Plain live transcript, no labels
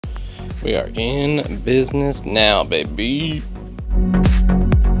We are in business now, baby.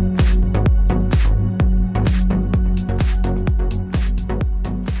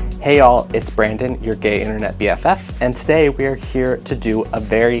 Hey y'all, it's Brandon, your gay internet BFF, and today we are here to do a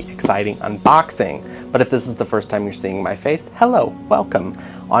very exciting unboxing. But if this is the first time you're seeing my face, hello, welcome.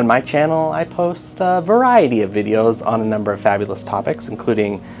 On my channel, I post a variety of videos on a number of fabulous topics,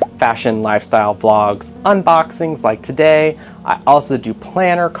 including fashion, lifestyle, vlogs, unboxings like today. I also do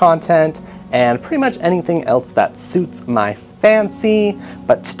planner content and pretty much anything else that suits my fancy.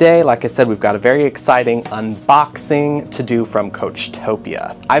 But today, like I said, we've got a very exciting unboxing to do from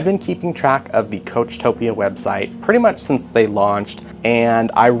Coachtopia. I've been keeping track of the Coachtopia website pretty much since they launched, and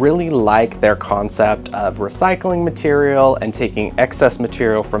I really like their concept of recycling material and taking excess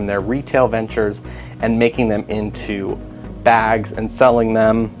material from their retail ventures and making them into bags and selling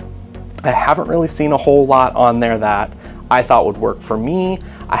them. I haven't really seen a whole lot on there that I thought would work for me.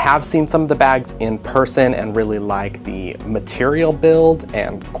 I have seen some of the bags in person and really like the material build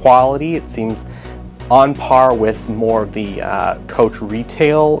and quality. It seems on par with more of the Coach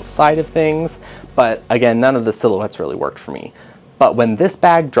retail side of things. But again, none of the silhouettes really worked for me. But when this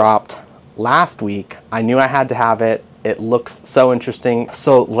bag dropped last week, I knew I had to have it. It looks so interesting.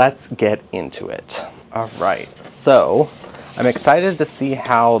 So let's get into it. All right, so I'm excited to see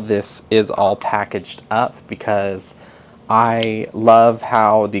how this is all packaged up because I love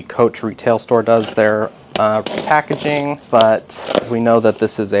how the Coach retail store does their packaging, but we know that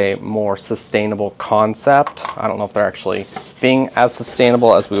this is a more sustainable concept. I don't know if they're actually being as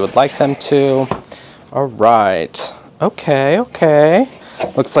sustainable as we would like them to. All right, okay.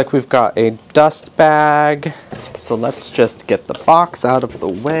 Looks like we've got a dust bag. So let's just get the box out of the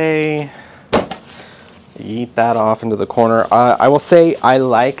way. Yeet that off into the corner. I will say I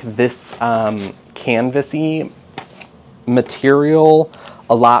like this canvasy material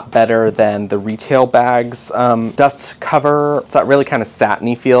a lot better than the retail bags dust cover. It's that really kind of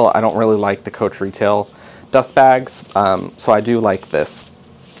satiny feel. I don't really like the Coach retail dust bags, so I do like this.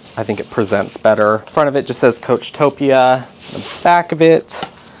 I think it presents better. Front of it just says Coachtopia. The back of it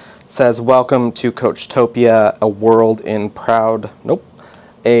says, "Welcome to Coachtopia, a world in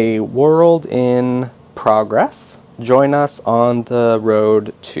progress. Join us on the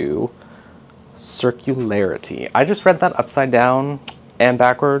road to circularity." I just read that upside down and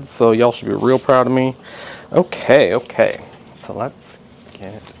backwards, so y'all should be real proud of me. Okay. So let's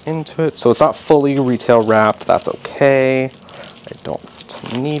get into it. So it's not fully retail wrapped. That's okay. I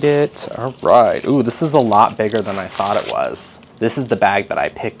don't need it. All right. Ooh, this is a lot bigger than I thought it was. This is the bag that I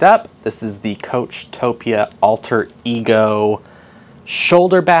picked up. This is the Coachtopia Alter Ego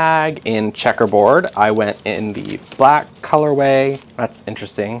shoulder bag in checkerboard. I went in the black colorway. That's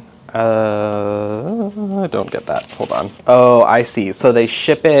interesting. I don't get that. Hold on. Oh, I see. So they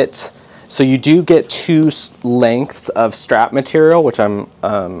ship it. So you do get two lengths of strap material, which I'm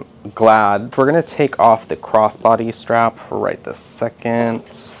glad. We're going to take off the crossbody strap for right this second.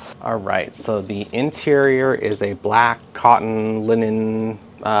 All right. So the interior is a black cotton linen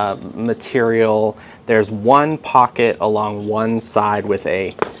material. There's one pocket along one side with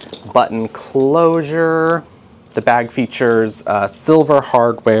a button closure. The bag features silver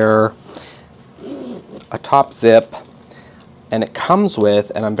hardware, a top zip, and it comes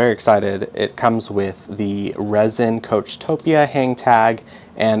with, and I'm very excited, it comes with the resin Coachtopia hang tag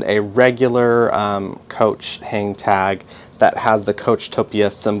and a regular Coach hang tag that has the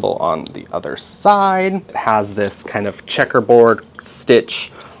Coachtopia symbol on the other side. It has this kind of checkerboard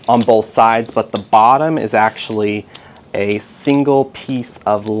stitch on both sides, but the bottom is actually a single piece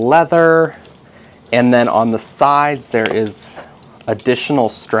of leather. And then on the sides, there is additional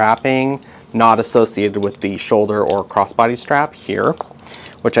strapping not associated with the shoulder or crossbody strap here,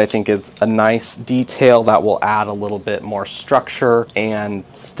 which I think is a nice detail that will add a little bit more structure and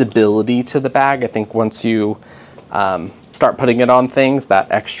stability to the bag. I think once you start putting it on things, that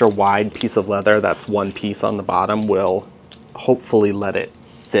extra wide piece of leather that's one piece on the bottom will hopefully let it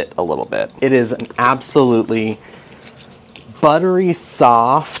sit a little bit. It is an absolutely buttery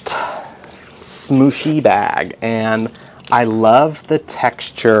soft, smooshy bag, and I love the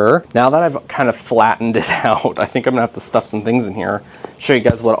texture. Now that I've kind of flattened it out, I think I'm gonna have to stuff some things in here, show you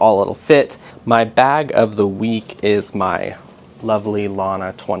guys what all it'll fit. My bag of the week is my lovely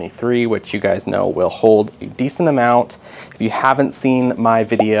Lana 23, which you guys know will hold a decent amount. If you haven't seen my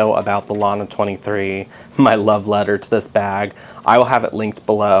video about the Lana 23, my love letter to this bag, I will have it linked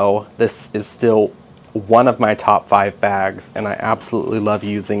below. This is still one of my top 5 bags, and I absolutely love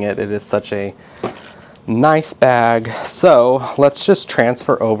using it. It is such a nice bag. So let's just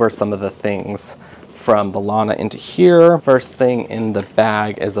transfer over some of the things from the Lana into here. First thing in the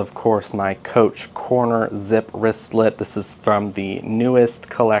bag is, of course, my Coach Corner zip wristlet. This is from the newest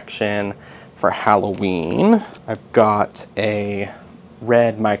collection for Halloween. I've got a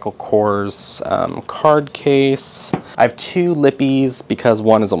red Michael Kors card case. I have 2 lippies because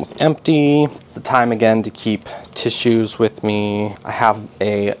one is almost empty. It's the time again to keep tissues with me. I have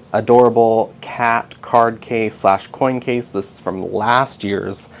a adorable cat card case slash coin case. This is from last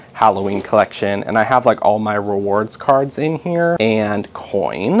year's Halloween collection, and I have like all my rewards cards in here and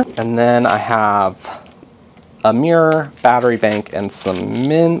coin. And then I have a mirror, battery bank, and some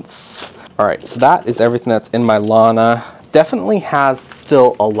mints. All right, so that is everything that's in my Lana. Definitely has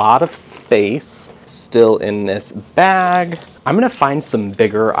still a lot of space still in this bag. I'm gonna find some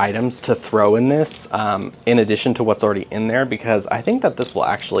bigger items to throw in this in addition to what's already in there, because I think that this will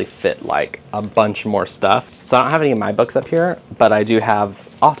actually fit like a bunch more stuff. So I don't have any of my books up here, but I do have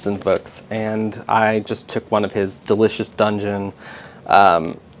Austin's books, and I just took one of his Delicious Dungeon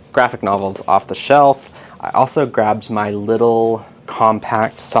graphic novels off the shelf. I also grabbed my little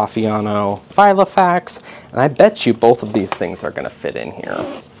compact Saffiano Filofax, and I bet you both of these things are gonna fit in here.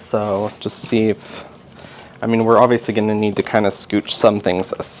 So just see if, I mean, we're obviously gonna need to kind of scooch some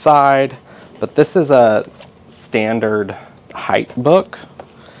things aside, but this is a standard height book,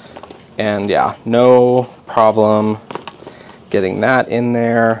 and yeah, no problem getting that in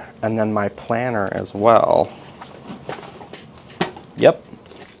there. And then my planner as well. Yep,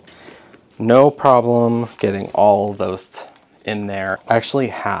 no problem getting all of those in there. I actually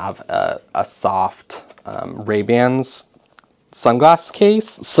have a soft Ray-Bans sunglass case,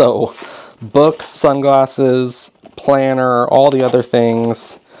 so book, sunglasses, planner, all the other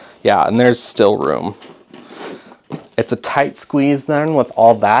things. Yeah, and there's still room. It's a tight squeeze then with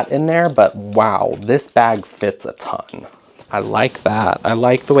all that in there, but wow, this bag fits a ton. I like that. I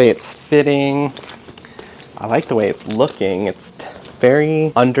like the way it's fitting. I like the way it's looking. It's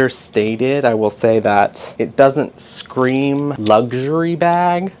very understated. I will say that it doesn't scream luxury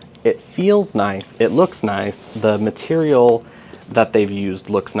bag. It feels nice. It looks nice. The material that they've used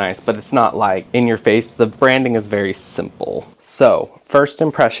looks nice, but it's not like in your face. The branding is very simple. So first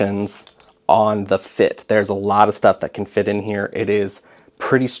impressions on the fit. There's a lot of stuff that can fit in here. It is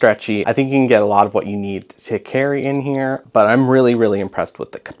pretty stretchy. I think you can get a lot of what you need to carry in here, but I'm really, really impressed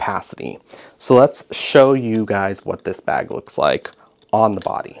with the capacity. So let's show you guys what this bag looks like on the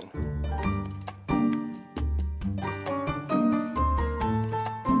body.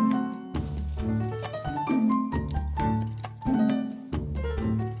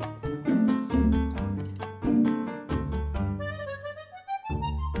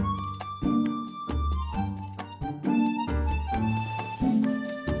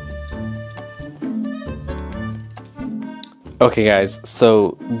 Okay guys,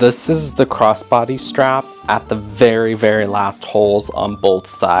 so this is the crossbody strap at the very, very last holes on both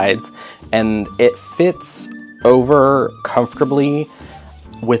sides, and it fits over comfortably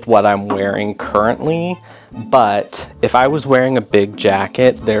with what I'm wearing currently, but if I was wearing a big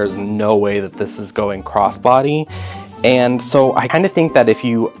jacket, there's no way that this is going crossbody. And so I kind of think that if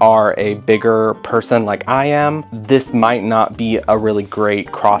you are a bigger person like I am, this might not be a really great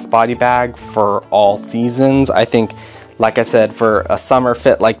crossbody bag for all seasons. I think, like I said, for a summer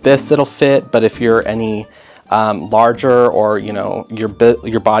fit like this, it'll fit, but if you're any larger, or you know, your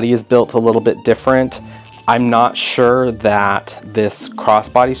body is built a little bit different, I'm not sure that this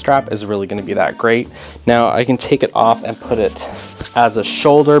crossbody strap is really gonna be that great. Now I can take it off and put it as a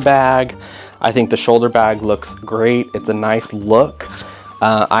shoulder bag. I think the shoulder bag looks great. It's a nice look.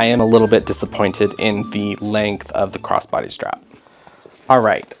 I am a little bit disappointed in the length of the crossbody strap. All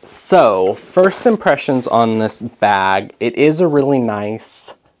right, so first impressions on this bag. It is a really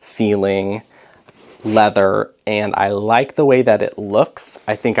nice feeling leather, and I like the way that it looks.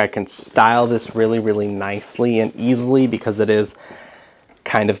 I think I can style this really, really nicely and easily because it is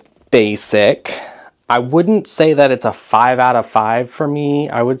kind of basic. I wouldn't say that it's a 5 out of 5 for me.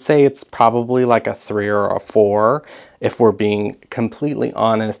 I would say it's probably like a 3 or a 4 if we're being completely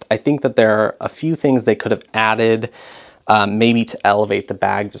honest. I think that there are a few things they could have added, maybe to elevate the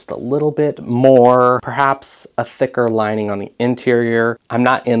bag just a little bit more, perhaps a thicker lining on the interior. I'm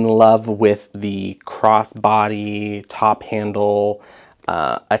not in love with the crossbody top handle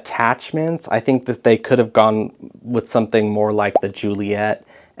attachments. I think that they could have gone with something more like the Juliet,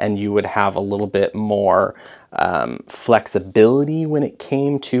 and you would have a little bit more flexibility when it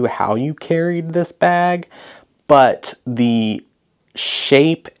came to how you carried this bag. But the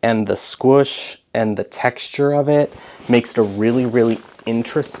shape and the squish and the texture of it makes it a really, really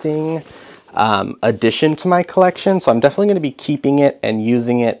interesting addition to my collection, so I'm definitely going to be keeping it and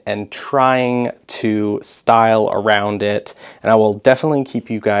using it and trying to style around it, and I will definitely keep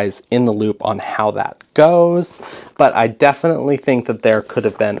you guys in the loop on how that goes, but I definitely think that there could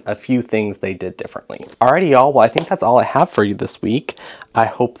have been a few things they did differently. Alrighty y'all, well I think that's all I have for you this week. I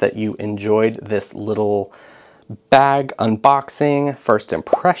hope that you enjoyed this little bag unboxing, first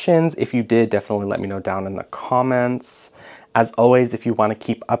impressions. If you did, definitely let me know down in the comments. As always, if you want to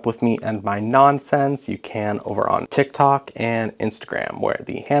keep up with me and my nonsense, you can over on TikTok and Instagram, where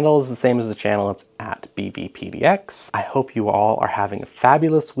the handle is the same as the channel. It's at BVPDX. I hope you all are having a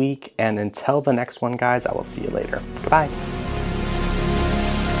fabulous week, and until the next one, guys, I will see you later. Goodbye.